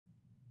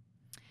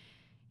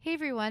Hey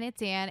everyone,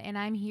 it's Ann, and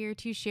I'm here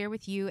to share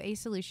with you a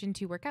solution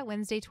to Workout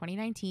Wednesday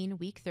 2019,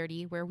 week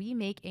 30, where we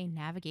make a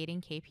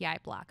navigating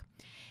KPI block.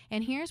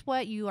 And here's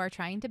what you are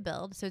trying to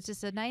build. So it's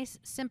just a nice,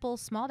 simple,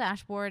 small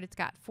dashboard. It's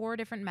got 4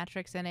 different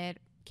metrics in it.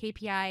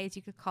 KPIs,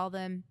 you could call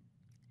them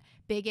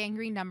big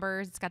angry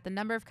numbers. It's got the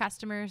number of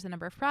customers, the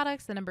number of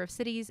products, the number of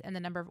cities, and the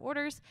number of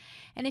orders.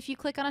 And if you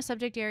click on a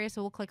subject area,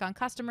 so we'll click on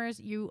customers,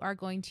 you are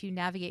going to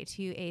navigate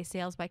to a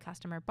sales by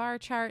customer bar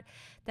chart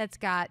that's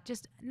got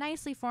just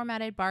nicely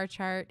formatted bar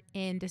chart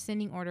in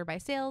descending order by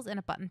sales and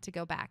a button to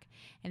go back.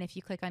 And if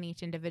you click on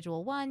each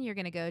individual one, you're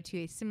going to go to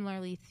a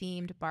similarly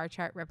themed bar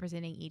chart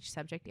representing each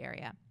subject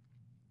area.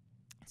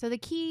 So the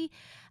key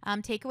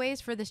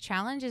takeaways for this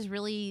challenge is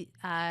really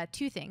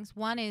 2 things.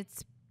 One,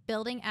 it's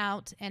building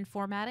out and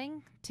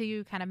formatting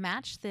to kind of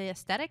match the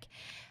aesthetic.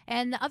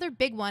 And the other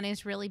big one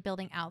is really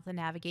building out the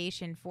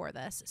navigation for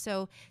this.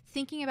 So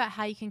thinking about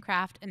how you can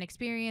craft an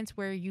experience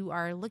where you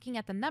are looking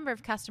at the number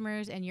of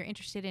customers and you're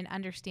interested in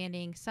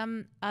understanding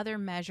some other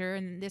measure,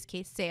 in this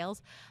case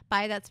sales,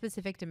 by that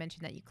specific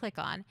dimension that you click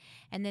on.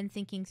 And then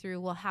thinking through,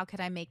 well, how could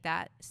I make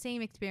that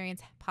same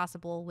experience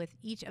possible with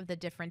each of the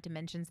different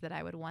dimensions that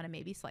I would want to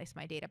maybe slice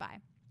my data by.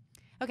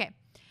 Okay,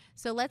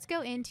 so let's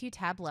go into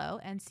Tableau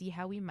and see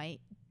how we might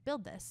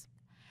build this.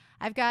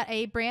 I've got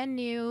a brand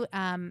new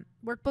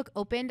workbook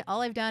opened.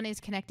 All I've done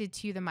is connected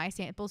to the My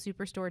Sample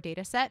Superstore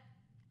data set.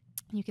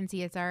 You can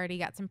see it's already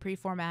got some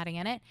pre-formatting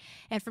in it.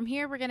 And from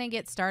here, we're going to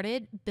get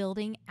started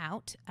building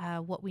out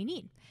what we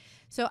need.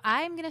 So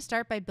I'm going to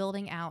start by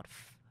building out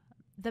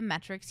the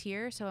metrics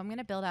here. So I'm going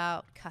to build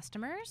out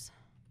customers,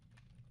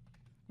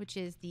 which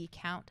is the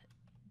count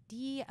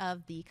D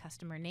of the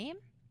customer name.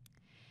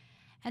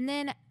 And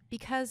then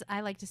because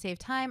I like to save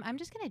time, I'm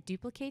just going to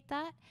duplicate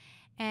that.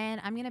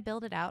 And I'm going to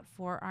build it out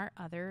for our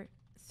other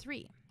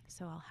 3.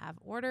 So I'll have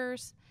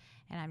orders,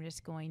 and I'm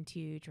just going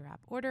to drop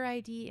order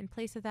ID in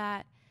place of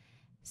that.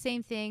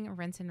 Same thing,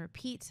 rinse and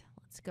repeat.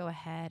 Let's go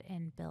ahead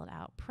and build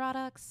out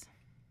products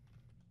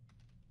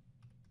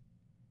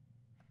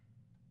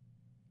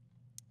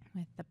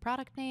with the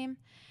product name.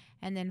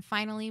 And then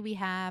finally, we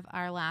have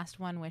our last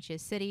one, which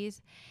is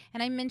cities.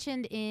 And I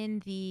mentioned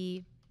in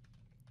the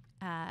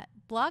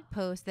blog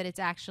post that it's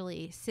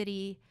actually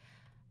city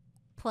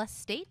plus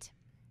state.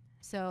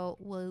 So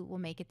we'll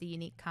make it the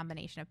unique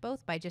combination of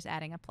both by just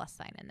adding a plus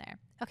sign in there.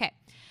 Okay,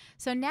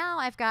 so now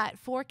I've got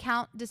 4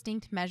 count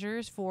distinct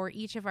measures for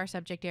each of our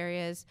subject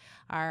areas,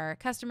 our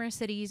customers,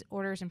 cities,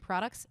 orders, and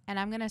products, and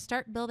I'm going to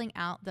start building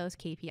out those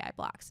KPI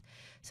blocks.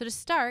 So to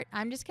start,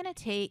 I'm just going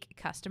to take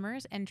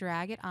customers and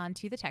drag it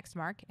onto the text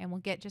mark, and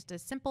we'll get just a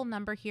simple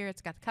number here.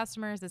 It's got the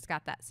customers, it's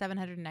got that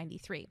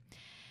 793.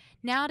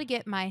 Now to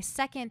get my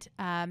second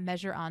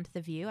measure onto the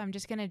view, I'm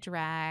just going to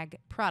drag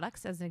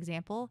products as an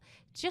example,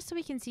 just so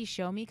we can see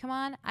show me come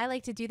on. I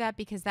like to do that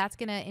because that's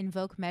going to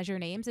invoke measure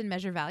names and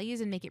measure values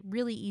and make it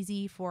really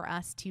easy for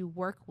us to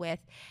work with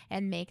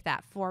and make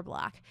that for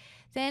block.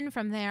 Then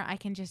from there, I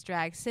can just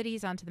drag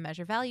cities onto the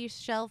measure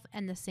values shelf,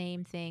 and the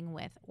same thing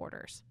with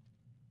orders.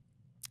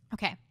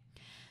 Okay,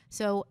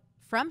 so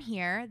from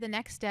here, the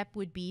next step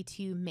would be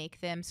to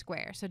make them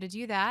square. So to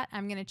do that,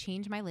 I'm going to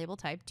change my label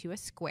type to a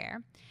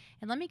square.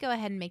 And let me go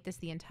ahead and make this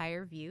the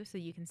entire view so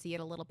you can see it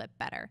a little bit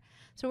better.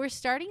 So we're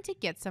starting to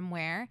get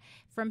somewhere.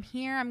 From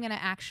here, I'm going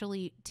to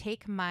actually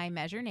take my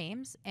measure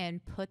names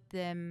and put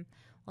them,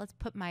 let's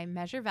put my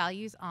measure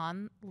values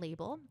on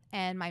label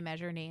and my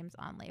measure names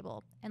on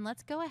label. And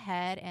let's go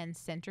ahead and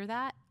center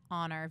that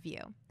on our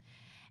view.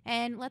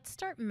 And let's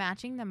start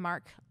matching the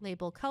mark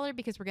label color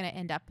because we're going to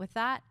end up with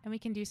that. And we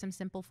can do some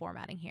simple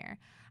formatting here.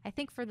 I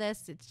think for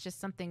this, it's just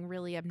something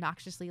really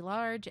obnoxiously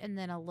large and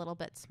then a little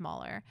bit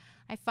smaller.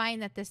 I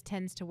find that this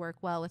tends to work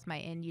well with my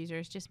end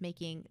users, just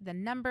making the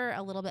number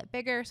a little bit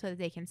bigger so that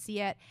they can see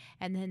it,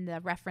 and then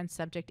the reference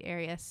subject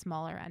area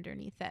smaller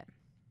underneath it.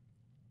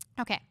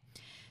 Okay.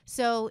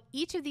 So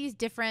each of these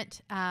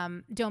different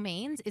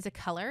domains is a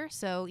color.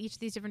 So each of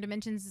these different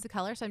dimensions is a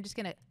color. So I'm just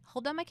going to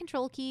hold down my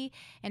control key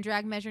and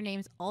drag measure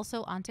names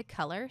also onto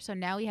color. So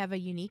now we have a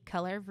unique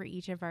color for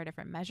each of our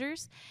different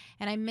measures.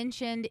 And I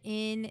mentioned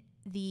in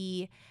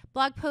the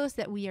blog post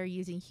that we are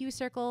using hue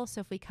circle.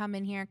 So if we come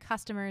in here,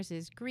 customers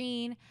is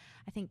green.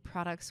 I think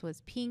products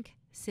was pink.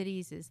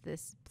 Cities is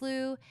this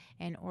blue.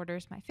 And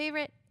orders, my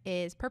favorite,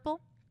 is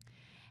purple.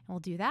 And we'll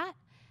do that.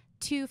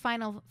 2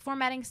 final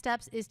formatting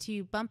steps is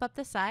to bump up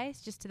the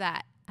size just to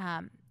that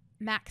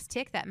max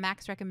tick, that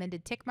max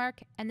recommended tick mark,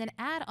 and then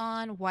add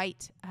on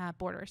white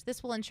borders.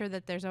 This will ensure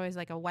that there's always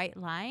like a white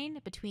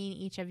line between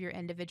each of your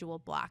individual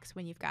blocks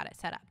when you've got it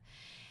set up.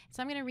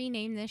 So I'm going to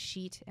rename this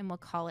sheet and we'll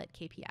call it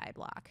KPI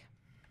block.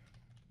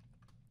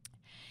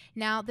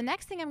 Now, the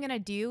next thing I'm going to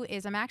do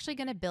is I'm actually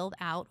going to build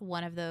out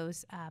one of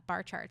those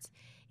bar charts.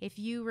 If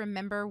you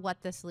remember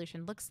what the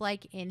solution looks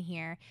like in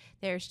here,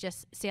 there's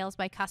just sales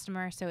by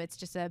customer. So it's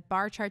just a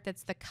bar chart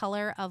that's the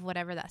color of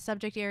whatever that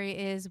subject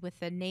area is with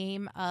the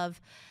name of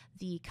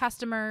the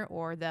customer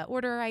or the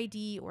order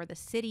ID or the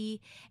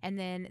city, and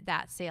then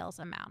that sales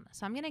amount.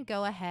 So I'm going to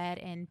go ahead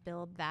and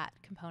build that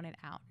component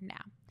out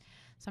now.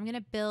 So I'm going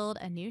to build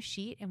a new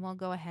sheet and we'll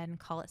go ahead and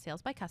call it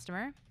sales by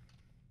customer.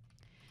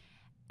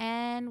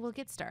 And we'll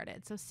get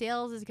started. So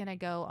sales is going to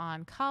go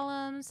on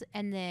columns,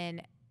 and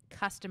then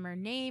customer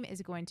name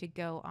is going to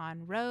go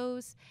on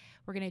rows.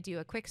 We're going to do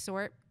a quick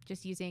sort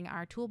just using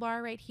our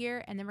toolbar right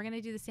here. And then we're going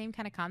to do the same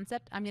kind of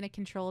concept. I'm going to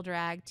control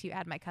drag to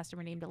add my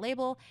customer name to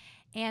label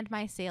and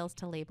my sales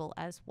to label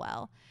as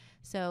well.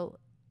 So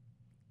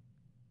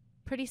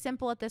pretty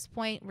simple at this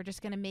point. We're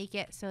just going to make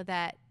it so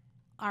that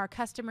our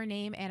customer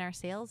name and our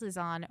sales is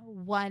on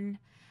one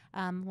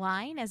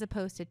line as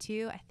opposed to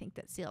two. I think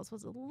that sales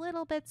was a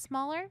little bit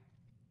smaller.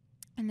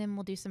 And then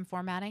we'll do some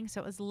formatting so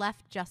it was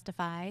left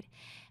justified.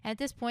 And at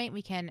this point,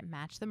 we can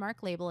match the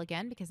mark label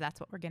again because that's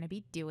what we're going to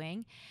be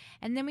doing.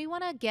 And then we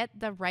want to get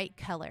the right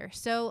color.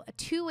 So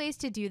 2 ways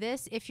to do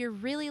this. If you're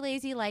really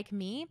lazy like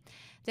me,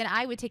 then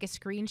I would take a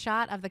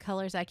screenshot of the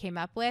colors I came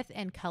up with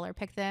and color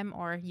pick them,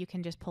 or you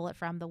can just pull it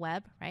from the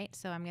web, right?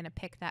 So I'm going to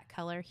pick that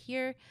color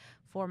here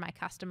for my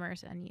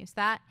customers and use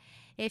that.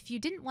 If you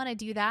didn't want to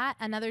do that,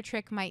 another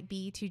trick might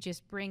be to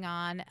just bring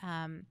on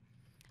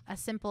a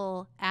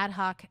simple ad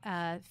hoc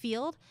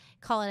field,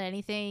 call it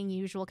anything.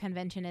 Usual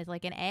convention is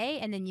like an A,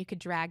 and then you could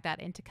drag that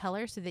into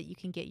color so that you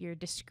can get your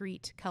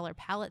discrete color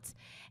palettes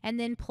and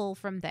then pull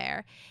from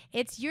there.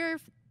 It's your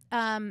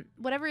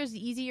whatever is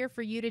easier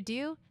for you to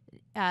do,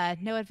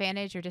 no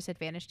advantage or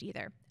disadvantage to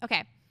either.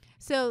 Okay.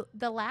 So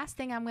the last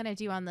thing I'm going to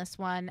do on this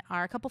one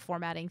are a couple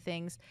formatting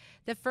things.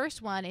 The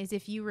first one is,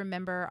 if you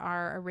remember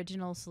our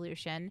original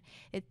solution,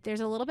 there's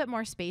a little bit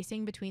more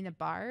spacing between the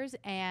bars,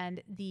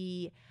 and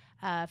the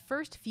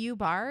first few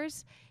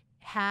bars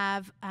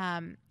have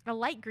a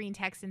light green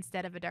text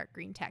instead of a dark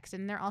green text,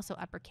 and they're also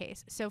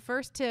uppercase. So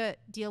first, to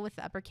deal with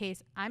the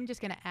uppercase, I'm just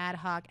going to ad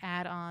hoc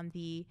add on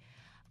the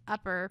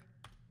upper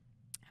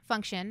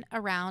function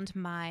around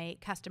my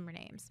customer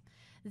names.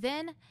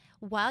 Then,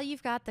 while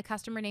you've got the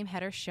customer name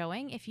header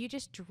showing, if you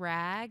just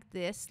drag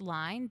this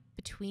line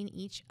between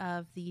each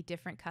of the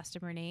different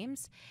customer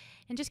names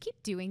and just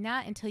keep doing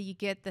that until you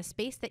get the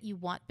space that you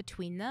want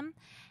between them,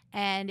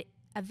 and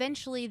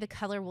eventually the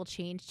color will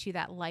change to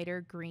that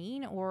lighter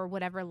green or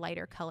whatever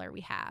lighter color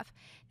we have.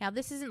 Now,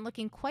 this isn't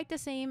looking quite the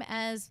same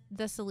as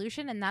the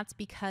solution, and that's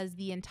because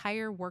the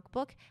entire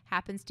workbook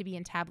happens to be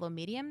in Tableau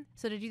Medium.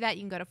 So to do that,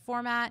 you can go to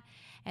Format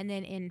and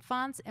then in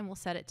Fonts, and we'll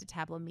set it to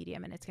Tableau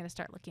Medium, and it's going to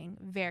start looking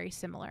very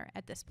similar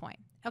at this point.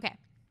 Okay.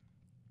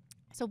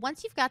 So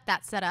once you've got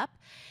that set up,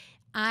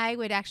 I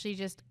would actually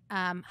just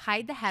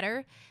hide the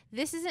header.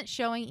 This isn't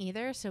showing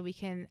either, so we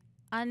can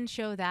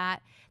unshow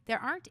that. There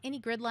aren't any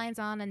grid lines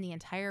on in the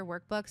entire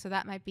workbook, so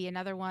that might be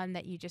another one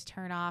that you just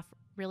turn off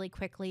really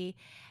quickly.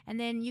 And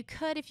then you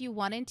could, if you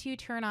wanted to,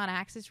 turn on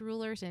axis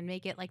rulers and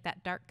make it like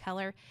that dark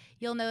color.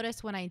 You'll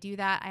notice when I do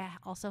that, I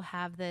also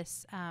have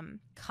this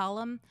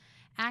column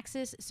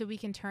axis, so we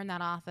can turn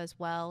that off as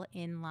well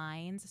in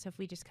lines. So if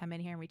we just come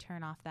in here and we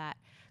turn off that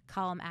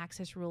column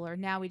axis ruler,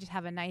 now we just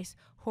have a nice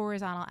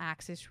horizontal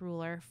axis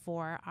ruler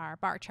for our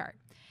bar chart.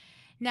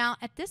 Now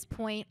at this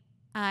point,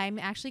 I'm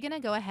actually going to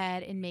go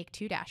ahead and make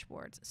 2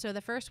 dashboards. So the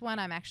first one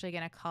I'm actually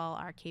going to call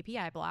our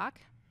KPI block.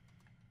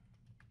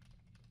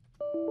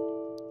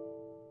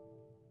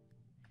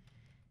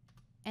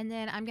 And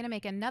then I'm going to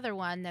make another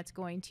one that's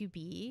going to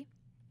be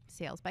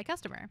sales by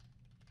customer.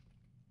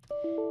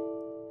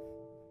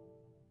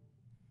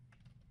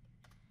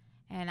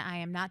 And I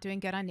am not doing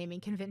good on naming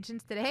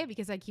conventions today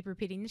because I keep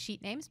repeating the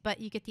sheet names, but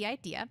you get the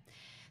idea.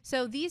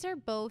 So these are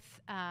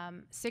both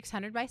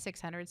 600 by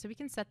 600, so we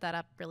can set that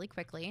up really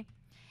quickly.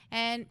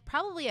 And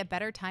probably a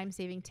better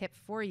time-saving tip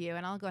for you,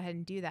 and I'll go ahead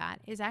and do that,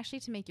 is actually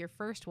to make your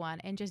first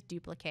one and just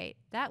duplicate.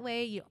 That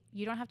way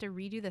you don't have to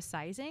redo the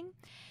sizing.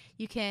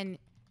 You can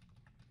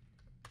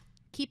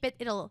keep it,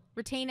 it'll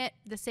retain it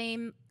the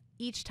same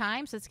each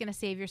time, so it's going to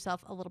save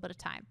yourself a little bit of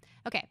time.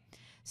 Okay,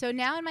 so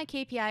now in my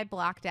KPI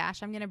block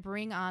dash, I'm going to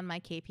bring on my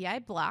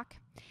KPI block.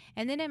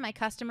 And then in my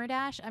customer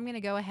dash, I'm going to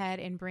go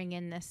ahead and bring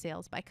in this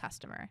sales by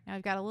customer. Now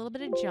I've got a little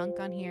bit of junk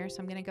on here, so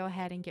I'm going to go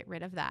ahead and get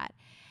rid of that.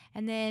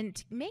 And then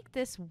to make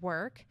this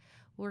work,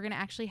 we're going to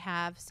actually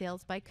have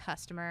sales by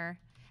customer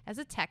as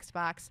a text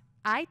box.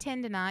 I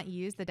tend to not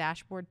use the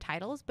dashboard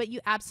titles, but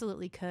you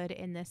absolutely could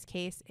in this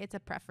case. It's a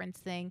preference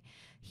thing.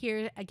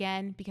 Here,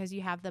 again, because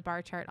you have the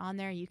bar chart on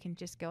there, you can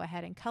just go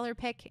ahead and color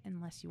pick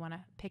unless you want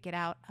to pick it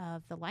out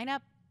of the lineup,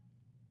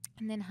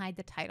 and then hide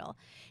the title.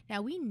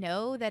 Now, we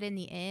know that in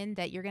the end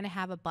that you're going to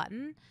have a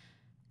button,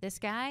 this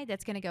guy,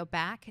 that's going to go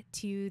back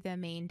to the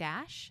main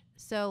dash.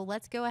 So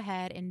let's go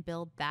ahead and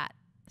build that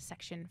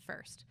section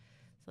first.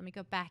 So let me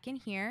go back in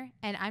here,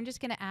 and I'm just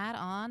going to add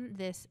on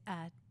this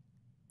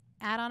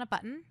add on a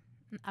button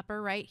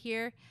upper right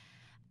here,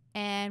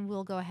 and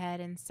we'll go ahead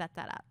and set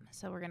that up.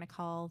 So we're going to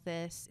call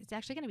this, it's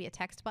actually going to be a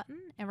text button,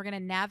 and we're going to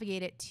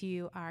navigate it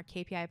to our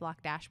KPI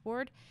block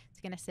dashboard.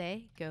 It's going to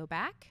say go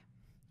back.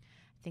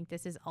 I think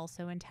this is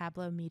also in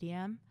Tableau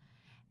Medium,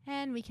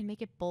 and we can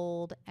make it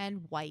bold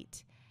and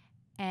white.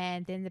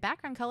 And then the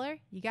background color,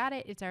 you got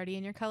it, it's already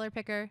in your color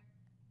picker.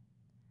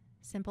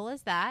 Simple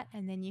as that.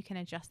 And then you can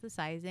adjust the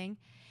sizing.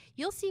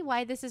 You'll see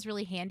why this is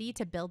really handy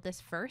to build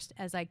this first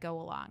as I go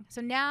along.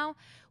 So now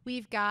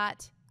we've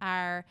got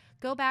our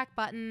go back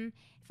button.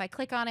 If I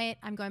click on it,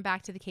 I'm going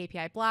back to the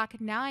KPI block.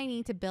 Now I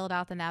need to build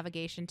out the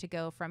navigation to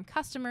go from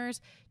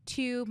customers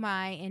to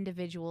my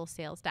individual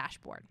sales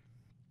dashboard.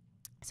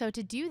 So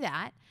to do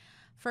that,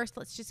 first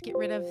let's just get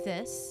rid of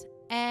this.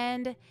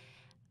 And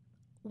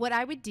what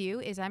I would do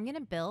is I'm going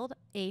to build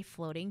a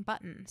floating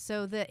button.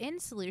 So the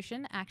end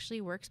solution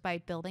actually works by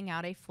building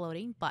out a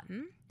floating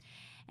button.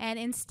 And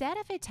instead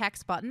of a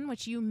text button,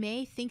 which you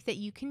may think that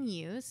you can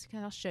use,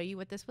 because I'll show you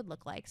what this would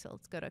look like. So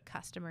let's go to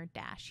customer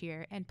dash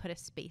here and put a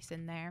space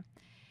in there.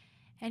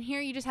 And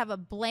here you just have a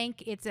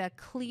blank, it's a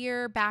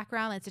clear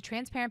background, it's a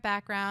transparent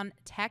background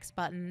text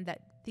button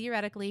that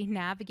theoretically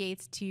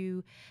navigates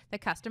to the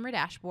customer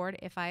dashboard.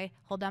 If I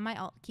hold down my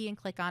Alt key and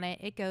click on it,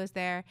 it goes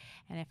there.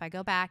 And if I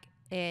go back,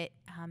 it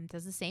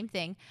does the same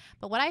thing.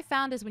 But what I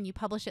found is when you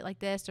publish it like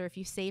this, or if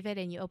you save it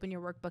and you open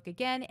your workbook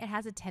again, it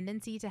has a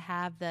tendency to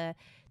have the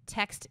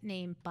text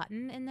name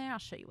button in there. I'll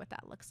show you what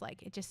that looks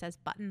like. It just says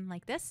button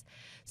like this.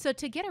 So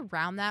to get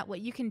around that,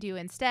 what you can do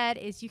instead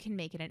is you can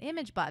make it an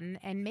image button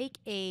and make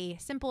a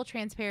simple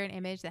transparent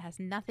image that has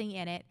nothing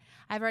in it.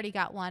 I've already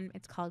got one.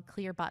 It's called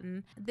clear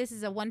button. This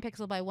is a 1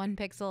 pixel by 1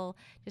 pixel,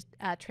 just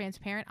a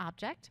transparent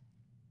object.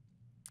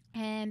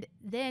 And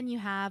then you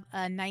have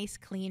a nice,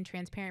 clean,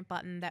 transparent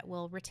button that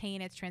will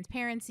retain its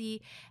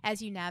transparency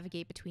as you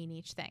navigate between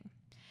each thing.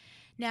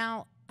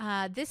 Now,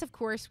 this, of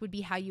course, would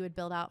be how you would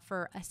build out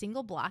for a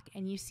single block.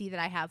 And you see that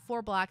I have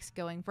 4 blocks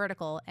going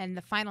vertical, and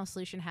the final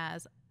solution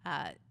has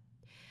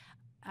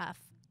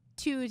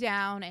 2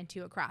 down and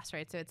 2 across,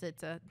 right? So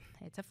it's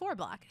a 4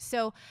 block.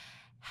 So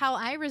how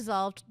I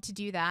resolved to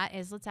do that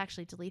is let's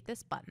actually delete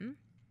this button.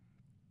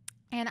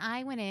 And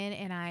I went in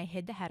and I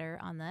hid the header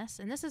on this.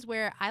 And this is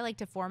where I like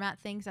to format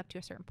things up to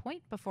a certain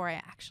point before I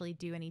actually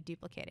do any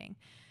duplicating.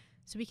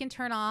 So we can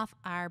turn off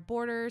our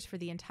borders for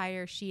the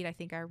entire sheet. I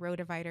think our row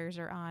dividers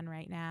are on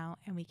right now,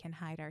 and we can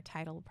hide our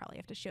title. We'll probably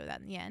have to show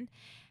that in the end.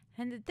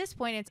 And at this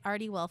point, it's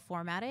already well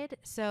formatted.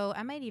 So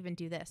I might even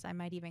do this. I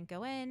might even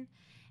go in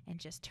and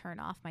just turn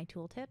off my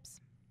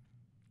tooltips.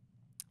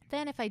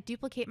 Then if I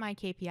duplicate my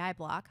KPI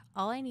block,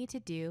 all I need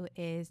to do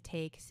is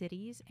take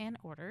cities and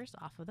orders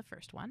off of the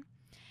first one,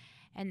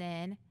 and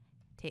then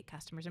take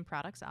customers and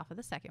products off of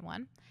the second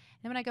one. And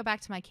then when I go back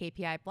to my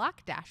KPI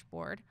block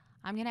dashboard,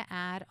 I'm going to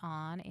add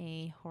on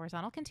a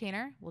horizontal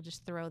container. We'll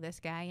just throw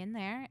this guy in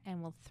there,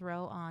 and we'll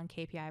throw on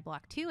KPI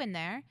block 2 in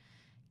there,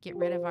 get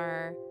rid of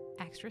our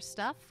extra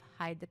stuff,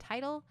 hide the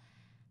title,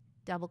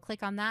 double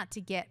click on that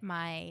to get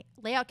my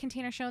layout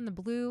container shown, the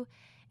blue,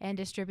 and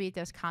distribute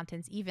those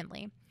contents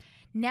evenly.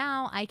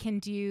 Now I can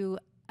do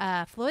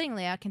a floating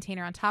layout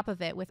container on top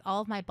of it with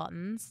all of my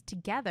buttons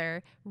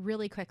together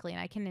really quickly,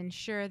 and I can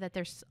ensure that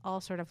they're all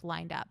sort of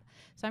lined up.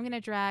 So I'm going to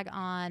drag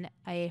on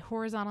a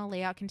horizontal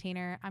layout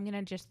container. I'm going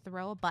to just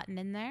throw a button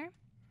in there.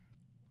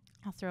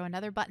 I'll throw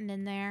another button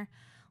in there.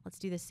 Let's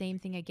do the same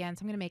thing again.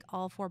 So I'm going to make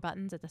all 4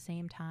 buttons at the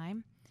same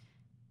time.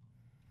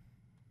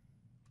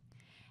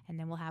 And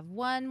then we'll have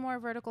one more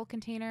vertical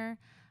container.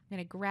 I'm going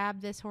to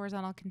grab this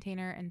horizontal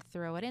container and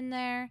throw it in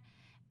there.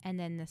 And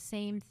then the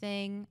same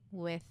thing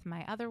with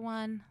my other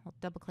one. We'll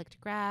double click to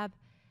grab,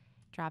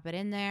 drop it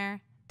in there,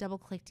 double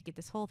click to get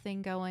this whole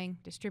thing going,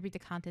 distribute the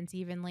contents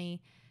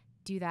evenly,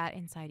 do that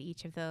inside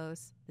each of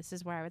those. This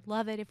is where I would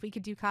love it if we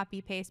could do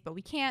copy paste, but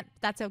we can't.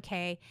 That's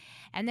okay.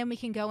 And then we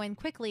can go in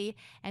quickly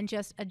and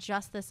just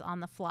adjust this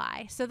on the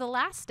fly. So the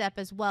last step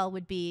as well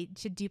would be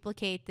to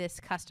duplicate this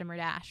customer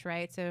dash,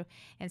 right? So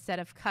instead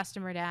of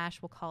customer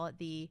dash, we'll call it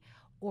the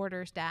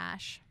orders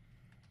dash.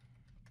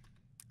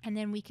 And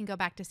then we can go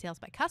back to sales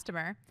by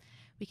customer.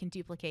 We can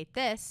duplicate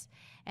this,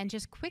 and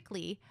just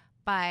quickly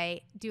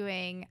by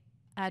doing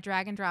a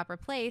drag and drop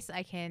replace,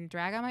 I can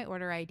drag on my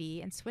order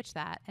ID and switch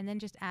that, and then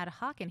just add a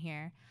hawk in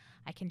here.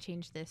 I can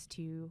change this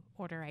to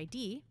order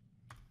ID,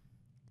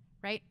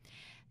 right?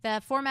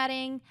 The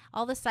formatting,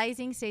 all the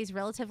sizing stays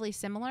relatively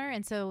similar,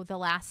 and so the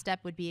last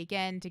step would be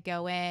again to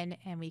go in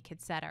and we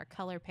could set our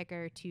color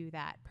picker to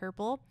that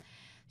purple.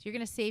 So you're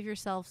going to save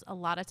yourselves a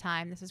lot of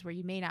time. This is where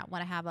you may not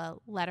want to have a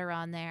letter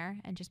on there,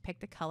 and just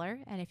pick the color.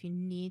 And if you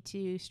need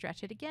to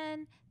stretch it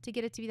again to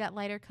get it to be that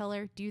lighter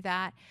color, do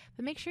that.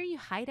 But make sure you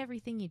hide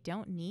everything you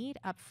don't need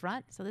up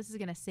front. So this is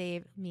going to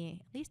save me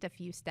at least a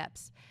few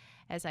steps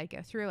as I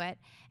go through it.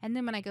 And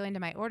then when I go into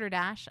my order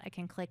dash, I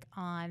can click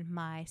on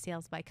my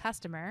sales by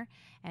customer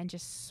and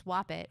just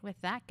swap it with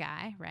that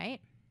guy,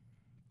 right?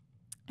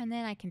 And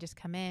then I can just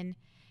come in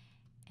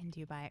and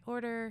do by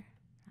order.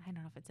 I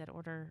don't know if it said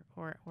order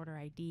or order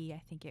ID.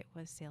 I think it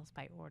was sales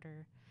by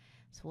order.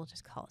 So we'll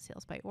just call it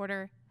sales by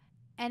order.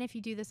 And if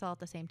you do this all at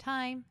the same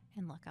time,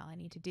 and look, all I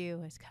need to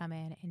do is come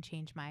in and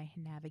change my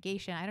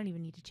navigation. I don't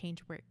even need to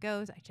change where it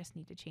goes. I just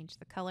need to change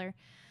the color.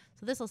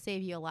 So this will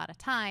save you a lot of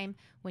time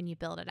when you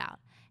build it out.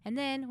 And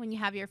then when you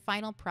have your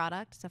final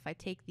product, so if I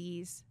take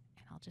these,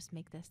 and I'll just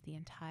make this the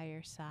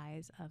entire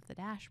size of the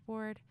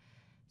dashboard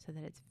so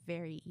that it's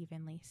very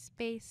evenly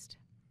spaced.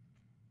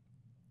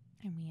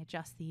 And we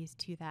adjust these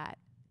to that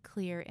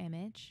clear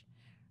image,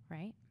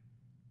 right?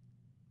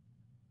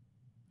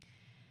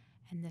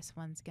 And this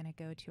one's going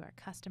to go to our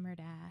customer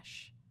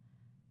dash.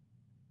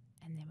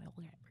 And then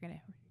we're going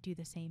to do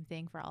the same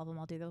thing for all of them.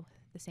 I'll do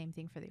the same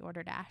thing for the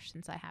order dash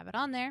since I have it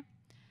on there.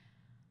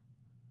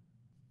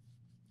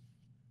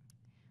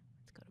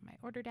 Let's go to my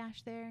order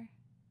dash there.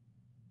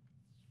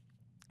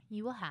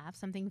 You will have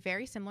something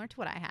very similar to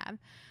what I have,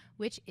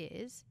 which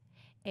is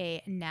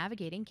a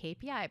navigating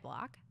KPI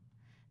block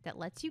that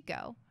lets you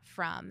go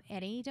from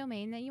any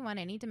domain that you want,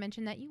 any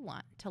dimension that you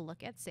want, to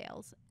look at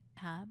sales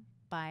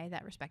by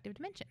that respective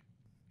dimension.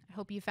 I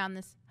hope you found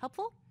this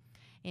helpful.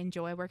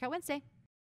 Enjoy Workout Wednesday.